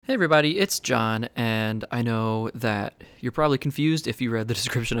Hey everybody, it's John, and I know that you're probably confused if you read the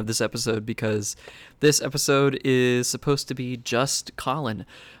description of this episode because this episode is supposed to be just Colin.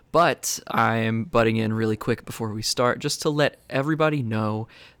 But I'm butting in really quick before we start just to let everybody know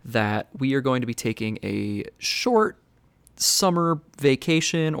that we are going to be taking a short summer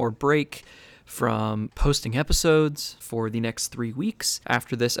vacation or break from posting episodes for the next 3 weeks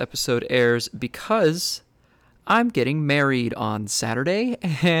after this episode airs because I'm getting married on Saturday,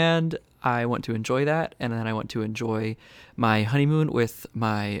 and I want to enjoy that, and then I want to enjoy my honeymoon with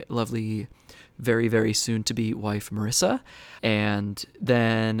my lovely, very, very soon-to-be wife, Marissa. And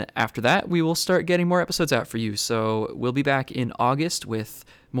then after that, we will start getting more episodes out for you. So we'll be back in August with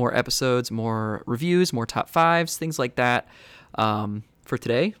more episodes, more reviews, more top fives, things like that. For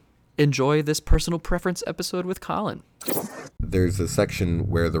today, enjoy this personal preference episode with Colin. There's a section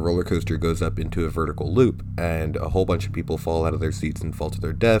where the roller coaster goes up into a vertical loop and a whole bunch of people fall out of their seats and fall to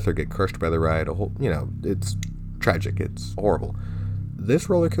their death or get crushed by the ride. It's tragic. It's horrible. This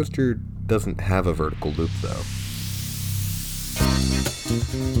roller coaster doesn't have a vertical loop, though.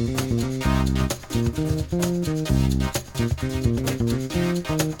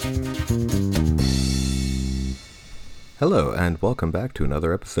 Hello, and welcome back to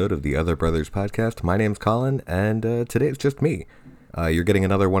another episode of the Other Brothers podcast. My name's Colin, and today it's just me. You're getting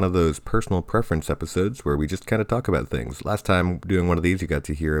another one of those personal preference episodes where we just kind of talk about things. Last time doing one of these, you got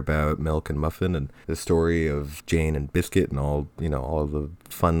to hear about Milk and Muffin and the story of Jane and Biscuit and all the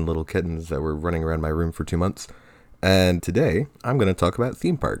fun little kittens that were running around my room for 2 months. And today, I'm going to talk about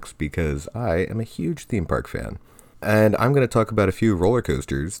theme parks because I am a huge theme park fan. And I'm going to talk about a few roller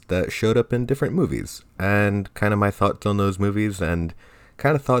coasters that showed up in different movies, and kind of my thoughts on those movies, and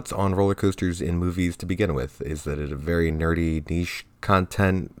kind of thoughts on roller coasters in movies to begin with. Is that it a very nerdy, niche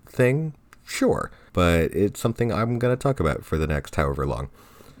content thing? Sure. But it's something I'm going to talk about for the next however long.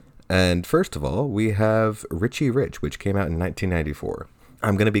 And first of all, we have Richie Rich, which came out in 1994.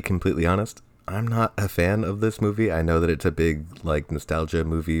 I'm going to be completely honest. I'm not a fan of this movie. I know that it's a big, nostalgia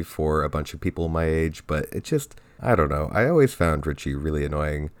movie for a bunch of people my age, but it just, I don't know. I always found Richie really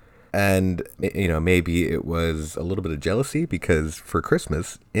annoying. And, maybe it was a little bit of jealousy because for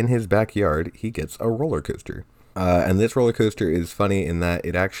Christmas, in his backyard, he gets a roller coaster. And this roller coaster is funny in that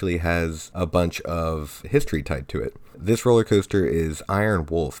it actually has a bunch of history tied to it. This roller coaster is Iron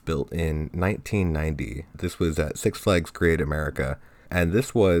Wolf, built in 1990. This was at Six Flags Great America. And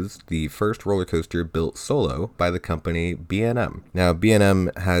this was the first roller coaster built solo by the company B&M. Now, B&M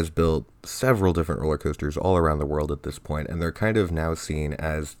has built several different roller coasters all around the world at this point, and they're kind of now seen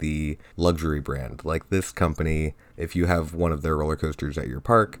as the luxury brand. Like this company, if you have one of their roller coasters at your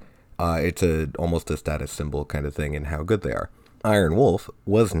park, it's almost a status symbol kind of thing in how good they are. Iron Wolf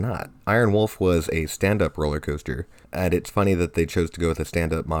was not. Iron Wolf was a stand-up roller coaster, and it's funny that they chose to go with a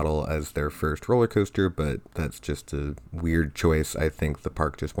stand-up model as their first roller coaster, but that's just a weird choice. I think the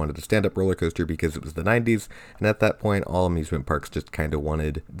park just wanted a stand-up roller coaster because it was the 90s, and at that point, all amusement parks just kind of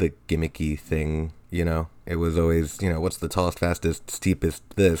wanted the gimmicky thing, It was always, what's the tallest, fastest, steepest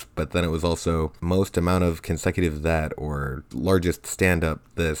this, but then it was also most amount of consecutive that, or largest stand-up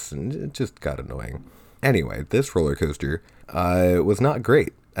this, and it just got annoying. Anyway, this roller coaster was not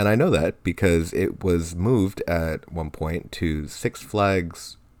great. And I know that because it was moved at one point to Six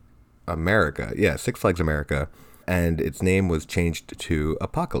Flags America. Yeah, Six Flags America. And its name was changed to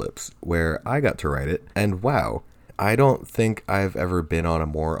Apocalypse, where I got to ride it. And wow, I don't think I've ever been on a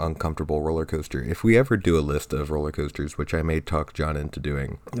more uncomfortable roller coaster. If we ever do a list of roller coasters, which I may talk John into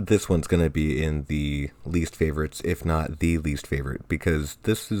doing, this one's going to be in the least favorites, if not the least favorite, because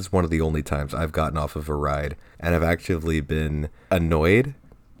this is one of the only times I've gotten off of a ride and I've actually been annoyed.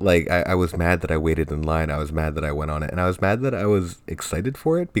 I was mad that I waited in line, I was mad that I went on it, and I was mad that I was excited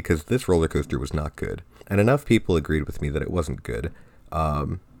for it because this roller coaster was not good. And enough people agreed with me that it wasn't good.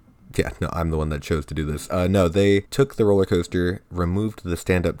 Yeah, no, I'm the one that chose to do this. No, they took the roller coaster, removed the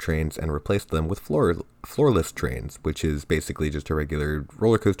stand-up trains, and replaced them with floorless trains, which is basically just a regular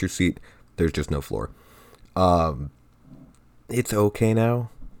roller coaster seat. There's just no floor. It's okay now,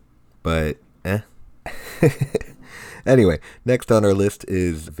 but Anyway, next on our list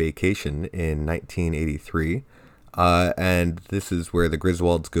is Vacation in 1983. And this is where the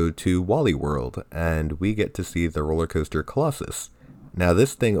Griswolds go to Wally World, and we get to see the roller coaster Colossus. Now,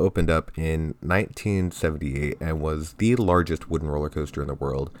 this thing opened up in 1978 and was the largest wooden roller coaster in the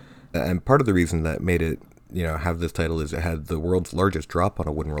world. And part of the reason that made it, have this title is it had the world's largest drop on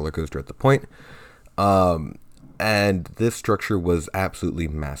a wooden roller coaster at the point. And this structure was absolutely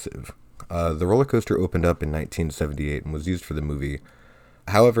massive. The roller coaster opened up in 1978 and was used for the movie.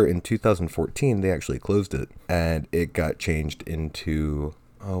 However, in 2014, they actually closed it, and it got changed into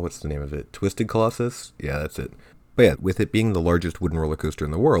oh, what's the name of it? Twisted Colossus? Yeah, that's it. But yeah, with it being the largest wooden roller coaster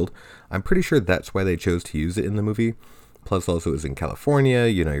in the world, I'm pretty sure that's why they chose to use it in the movie. Plus, also, it was in California.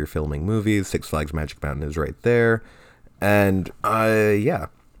 You know, you're filming movies. Six Flags Magic Mountain is right there. And, yeah.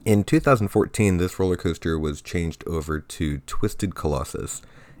 In 2014, this roller coaster was changed over to Twisted Colossus,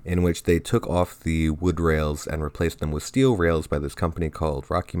 in which they took off the wood rails and replaced them with steel rails by this company called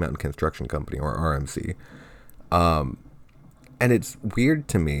Rocky Mountain Construction Company, or RMC. And it's weird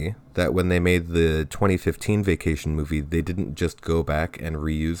to me that when they made the 2015 Vacation movie, they didn't just go back and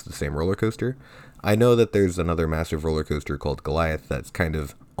reuse the same roller coaster. I know that there's another massive roller coaster called Goliath that's kind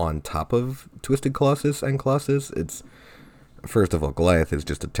of on top of Twisted Colossus and Colossus. It's, first of all, Goliath is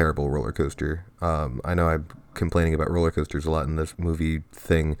just a terrible roller coaster. I know I'm complaining about roller coasters a lot in this movie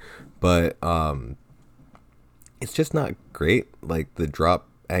thing, but it's just not great. Like, the drop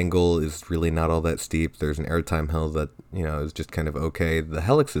angle is really not all that steep. There's an airtime hill that, you know, is just kind of okay. The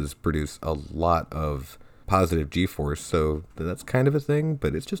helixes produce a lot of positive g-force, so that's kind of a thing,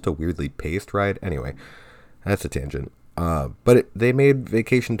 but it's just a weirdly paced ride. Anyway, that's a tangent. But they made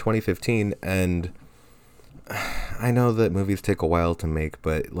Vacation 2015, and I know that movies take a while to make,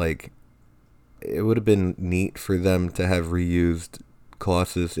 but, like, it would have been neat for them to have reused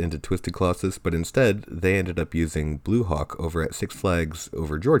Colossus into Twisted Colossus, but instead they ended up using Blue Hawk over at Six Flags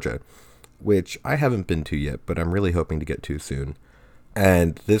over Georgia, which I haven't been to yet, but I'm really hoping to get to soon.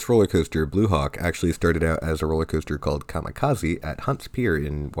 And this roller coaster, Blue Hawk, actually started out as a roller coaster called Kamikaze at Hunts Pier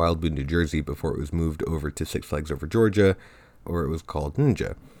in Wildwood, New Jersey, before it was moved over to Six Flags over Georgia, or it was called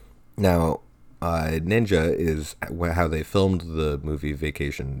Ninja. Now, Ninja is how they filmed the movie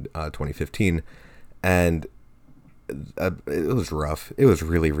Vacation 2015, and it was rough. It was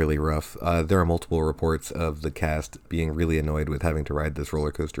really, really rough. There are multiple reports of the cast being really annoyed with having to ride this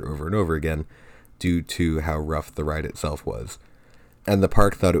roller coaster over and over again due to how rough the ride itself was. And the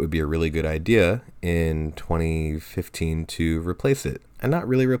park thought it would be a really good idea in 2015 to replace it. And not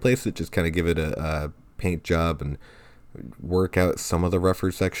really replace it, just kind of give it a paint job and work out some of the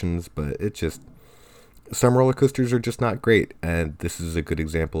rougher sections, but it just... Some roller coasters are just not great, and this is a good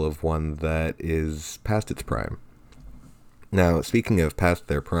example of one that is past its prime. Now, speaking of past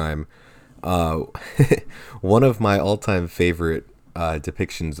their prime, one of my all-time favorite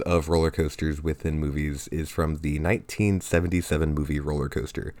depictions of roller coasters within movies is from the 1977 movie Roller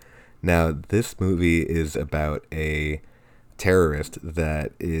Coaster. Now, this movie is about a terrorist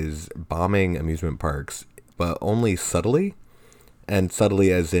that is bombing amusement parks, but only subtly, and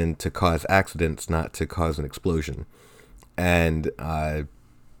subtly as in to cause accidents, not to cause an explosion. And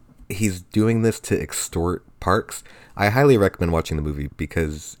he's doing this to extort parks. I highly recommend watching the movie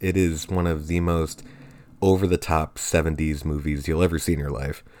because it is one of the most over-the-top 70s movies you'll ever see in your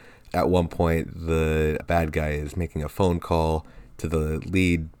life. At one point, the bad guy is making a phone call to the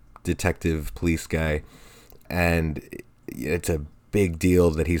lead detective police guy, and it's a big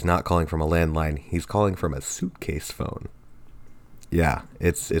deal that he's not calling from a landline. He's calling from a suitcase phone. Yeah,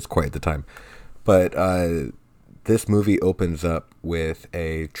 it's quite the time. But this movie opens up with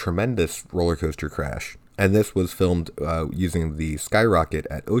a tremendous roller coaster crash. And this was filmed using the Skyrocket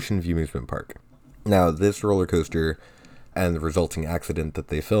at Ocean View Amusement Park. Now, this roller coaster and the resulting accident that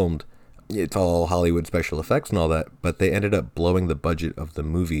they filmed, it's all Hollywood special effects and all that, but they ended up blowing the budget of the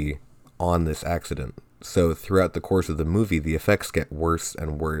movie on this accident. So throughout the course of the movie, the effects get worse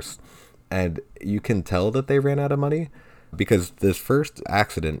and worse. And you can tell that they ran out of money because this first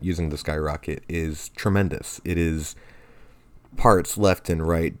accident using the Skyrocket is tremendous. It is parts left and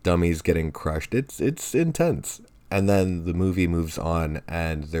right, dummies getting crushed. It's intense. And then the movie moves on,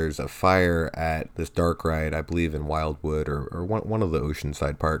 and there's a fire at this dark ride, I believe in Wildwood or one of the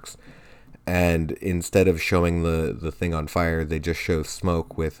oceanside parks. And instead of showing the thing on fire, they just show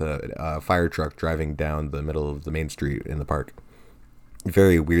smoke with a fire truck driving down the middle of the main street in the park.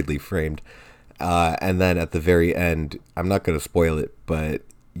 Very weirdly framed. And then at the very end, I'm not going to spoil it, but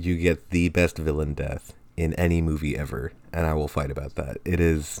you get the best villain death in any movie ever, and I will fight about that. It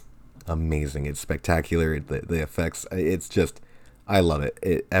is amazing. It's spectacular. The effects, it's just, I love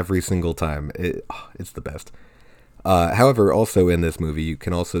it. Every single time. It's the best. However, also in this movie, you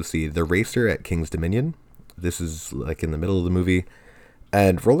can also see the racer at King's Dominion. This is like in the middle of the movie.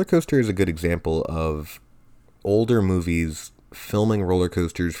 And Roller Coaster is a good example of older movies filming roller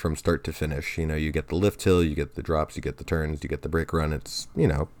coasters from start to finish. You know, you get the lift hill, you get the drops, you get the turns, you get the brake run. It's, you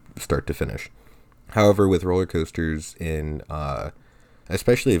know, start to finish. However, with roller coasters in,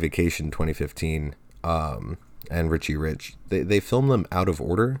 especially Vacation 2015 and Richie Rich, they film them out of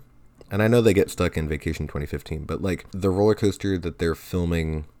order. And I know they get stuck in Vacation 2015, but like the roller coaster that they're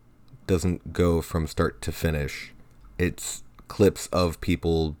filming doesn't go from start to finish. It's clips of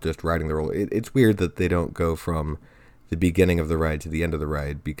people just riding the roller. It's weird that they don't go from the beginning of the ride to the end of the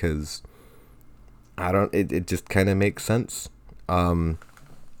ride, because it just kind of makes sense. And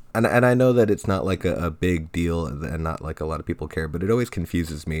I know that it's not like a big deal and not like a lot of people care, but it always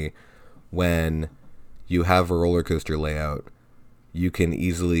confuses me when you have a roller coaster layout. You can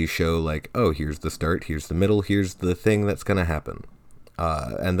easily show like, oh, here's the start, here's the middle, here's the thing that's going to happen.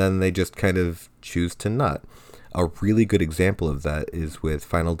 And then they just kind of choose to not. A really good example of that is with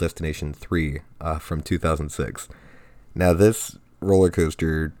Final Destination 3 from 2006. Now, this roller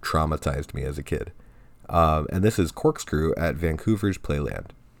coaster traumatized me as a kid. And this is Corkscrew at Vancouver's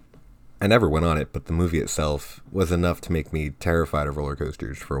Playland. I never went on it, but the movie itself was enough to make me terrified of roller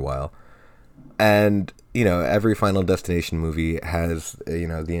coasters for a while. And, you know, every Final Destination movie has, you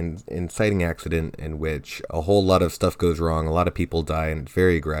know, the inciting accident in which a whole lot of stuff goes wrong, a lot of people die, and it's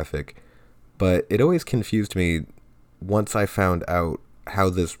very graphic. But it always confused me once I found out how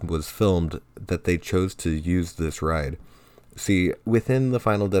this was filmed that they chose to use this ride. See, within the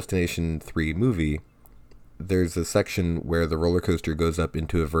Final Destination 3 movie, there's a section where the roller coaster goes up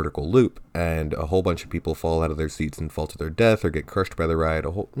into a vertical loop, and a whole bunch of people fall out of their seats and fall to their death or get crushed by the ride.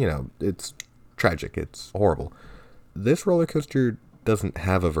 It's tragic. It's horrible. This roller coaster doesn't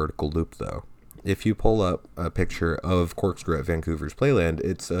have a vertical loop, though. If you pull up a picture of Corkscrew at Vancouver's Playland,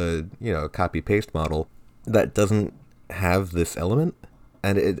 it's a, copy-paste model that doesn't have this element.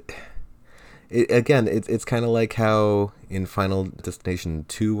 And it's kind of like how in Final Destination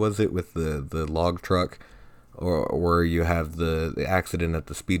 2, was it, with the log truck, or where you have the accident at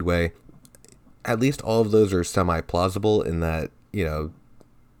the speedway. At least all of those are semi-plausible in that,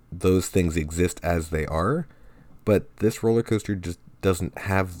 those things exist as they are. But this roller coaster just doesn't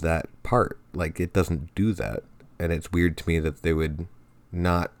have that part. Like, it doesn't do that. And it's weird to me that they would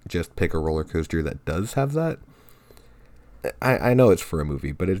not just pick a roller coaster that does have that. I know it's for a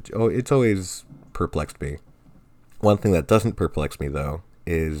movie, but it's always perplexed me. One thing that doesn't perplex me, though,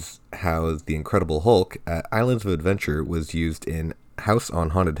 is how the Incredible Hulk at Islands of Adventure was used in House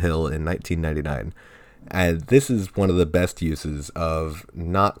on Haunted Hill in 1999. And this is one of the best uses of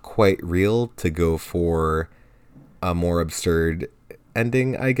not quite real to go for a more absurd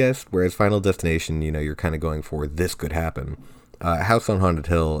ending, I guess. Whereas Final Destination, you're kind of going for this could happen. House on Haunted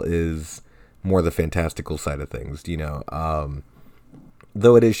Hill is more the fantastical side of things,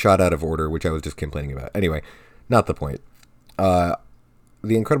 though it is shot out of order, which I was just complaining about. Anyway, not the point. The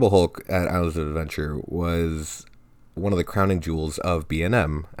Incredible Hulk at Islands of Adventure was one of the crowning jewels of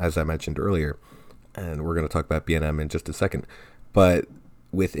B&M, as I mentioned earlier. And we're going to talk about B&M in just a second. But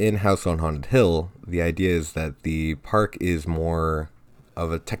within House on Haunted Hill, the idea is that the park is more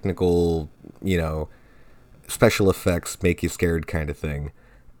of a technical, special effects, make you scared kind of thing.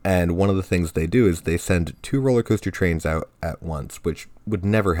 And one of the things they do is they send 2 roller coaster trains out at once, which would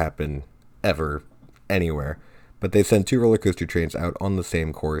never happen ever anywhere. But they send 2 roller coaster trains out on the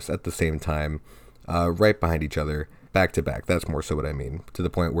same course at the same time, right behind each other, back to back. That's more so what I mean, to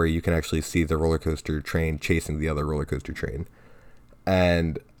the point where you can actually see the roller coaster train chasing the other roller coaster train.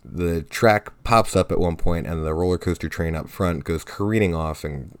 And the track pops up at one point, and the roller coaster train up front goes careening off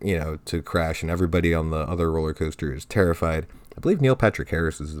and, to crash, and everybody on the other roller coaster is terrified. I believe Neil Patrick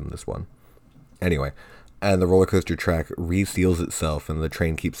Harris is in this one. Anyway, and the roller coaster track reseals itself, and the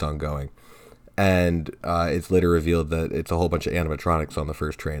train keeps on going. And it's later revealed that it's a whole bunch of animatronics on the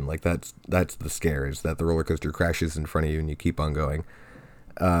first train. Like, that's the scare, is that the roller coaster crashes in front of you and you keep on going,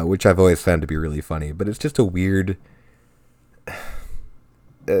 which I've always found to be really funny. But it's just a weird,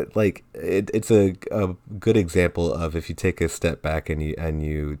 it's a good example of, if you take a step back and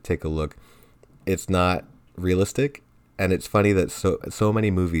you take a look, it's not realistic. And it's funny that so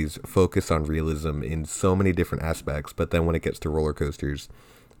many movies focus on realism in so many different aspects, but then when it gets to roller coasters,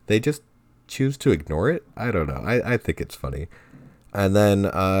 they just choose to ignore it. I don't know. I think it's funny. And then,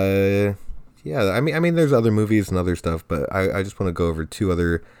 I mean, there's other movies and other stuff, but I just want to go over 2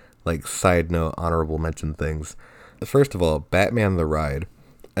 other, side note, honorable mention things. First of all, Batman the Ride.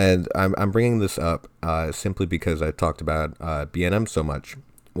 And I'm bringing this up simply because I talked about B&M so much.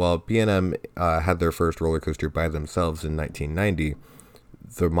 While B&M had their first roller coaster by themselves in 1990,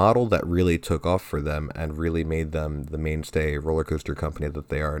 the model that really took off for them and really made them the mainstay roller coaster company that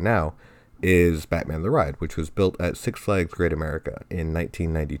they are now is Batman the Ride, which was built at Six Flags Great America in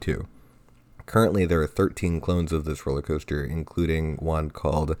 1992. Currently, there are 13 clones of this roller coaster, including one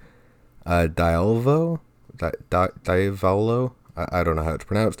called Diavolo. I don't know how it's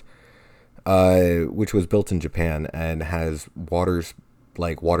pronounced, which was built in Japan and has water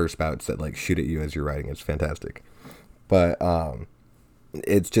spouts that shoot at you as you're riding. It's fantastic. But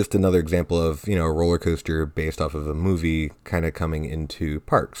it's just another example of, a roller coaster based off of a movie kind of coming into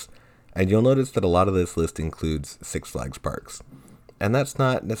parks. And you'll notice that a lot of this list includes Six Flags parks. And that's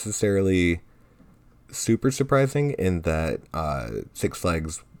not necessarily super surprising in that Six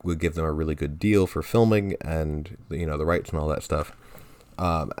Flags would give them a really good deal for filming and, the rights and all that stuff.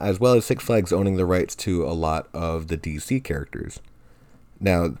 As well as Six Flags owning the rights to a lot of the DC characters.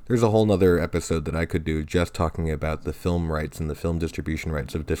 Now, there's a whole nother episode that I could do just talking about the film rights and the film distribution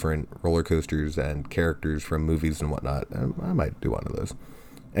rights of different roller coasters and characters from movies and whatnot. I might do one of those.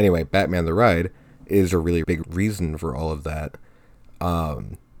 Anyway, Batman the Ride is a really big reason for all of that,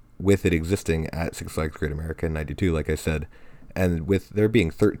 with it existing at Six Flags Great America in 92, like I said. And with there being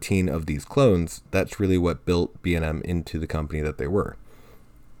 13 of these clones, that's really what built B&M into the company that they were.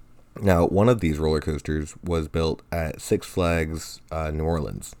 Now, one of these roller coasters was built at Six Flags New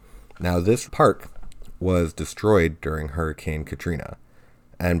Orleans. Now, this park was destroyed during Hurricane Katrina.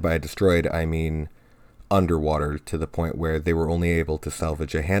 And by destroyed, I mean underwater, to the point where they were only able to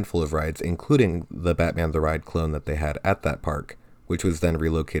salvage a handful of rides, including the Batman the Ride clone that they had at that park, which was then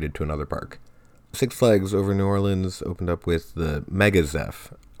relocated to another park. Six Flags over New Orleans opened up with the Mega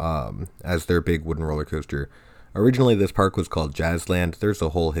Zeph as their big wooden roller coaster. Originally, this park was called Jazzland. There's a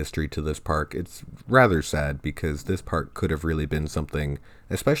whole history to this park. It's rather sad because this park could have really been something,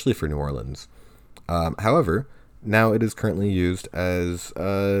 especially for New Orleans. However, now it is currently used as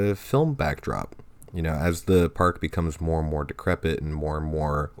a film backdrop. As the park becomes more and more decrepit and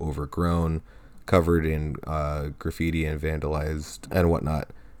more overgrown, covered in graffiti and vandalized and whatnot,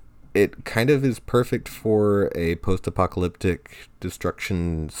 it kind of is perfect for a post-apocalyptic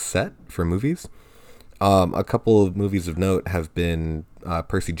destruction set for movies. A couple of movies of note have been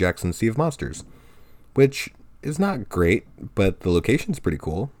Percy Jackson's Sea of Monsters, which is not great, but the location's pretty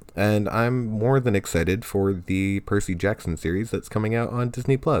cool, and I'm more than excited for the Percy Jackson series that's coming out on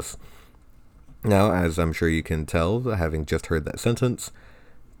Disney+. Now, as I'm sure you can tell, having just heard that sentence,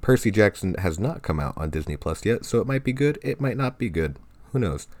 Percy Jackson has not come out on Disney+ yet, so it might be good, it might not be good, who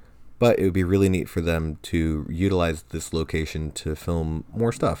knows. But it would be really neat for them to utilize this location to film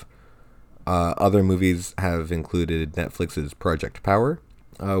more stuff. Other movies have included Netflix's Project Power,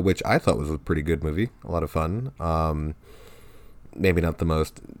 which I thought was a pretty good movie, a lot of fun. Maybe not the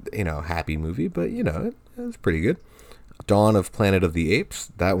most, happy movie, but, it was pretty good. Dawn of Planet of the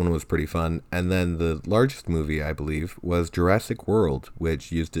Apes, that one was pretty fun. And then the largest movie, I believe, was Jurassic World,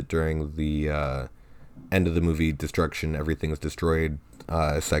 which used it during the end of the movie Destruction, Everything's Destroyed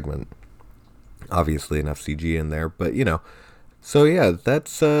segment. Obviously enough CG in there, but, So yeah,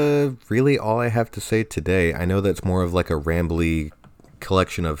 that's really all I have to say today. I know that's more of like a rambly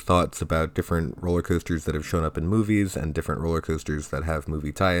collection of thoughts about different roller coasters that have shown up in movies and different roller coasters that have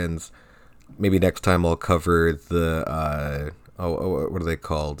movie tie-ins. Maybe next time I'll cover the, what are they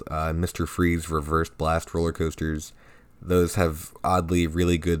called? Mr. Freeze Reversed Blast roller coasters. Those have oddly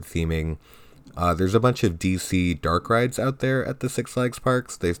really good theming. There's a bunch of DC dark rides out there at the Six Flags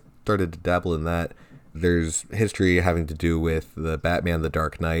parks. They started to dabble in that. There's history having to do with the Batman the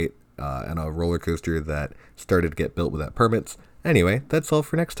Dark Knight and a roller coaster that started to get built without permits. Anyway, that's all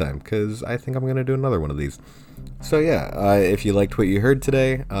for next time, because I think I'm going to do another one of these. So yeah, if you liked what you heard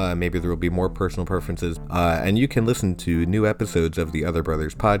today, maybe there will be more personal preferences, and you can listen to new episodes of the Other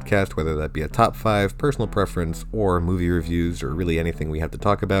Brothers podcast, whether that be a top 5, personal preference, or movie reviews, or really anything we have to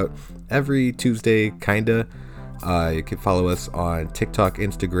talk about, every Tuesday, kinda. You can follow us on TikTok,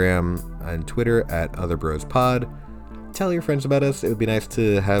 Instagram, and Twitter at OtherBrosPod. Tell your friends about us. It would be nice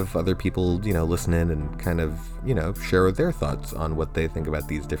to have other people, listen in and kind of, share their thoughts on what they think about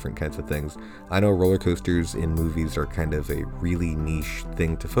these different kinds of things. I know roller coasters in movies are kind of a really niche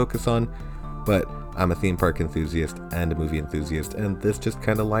thing to focus on, but I'm a theme park enthusiast and a movie enthusiast, and this just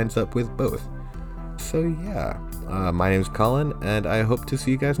kind of lines up with both. So yeah, my name's Colin, and I hope to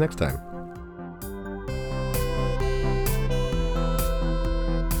see you guys next time.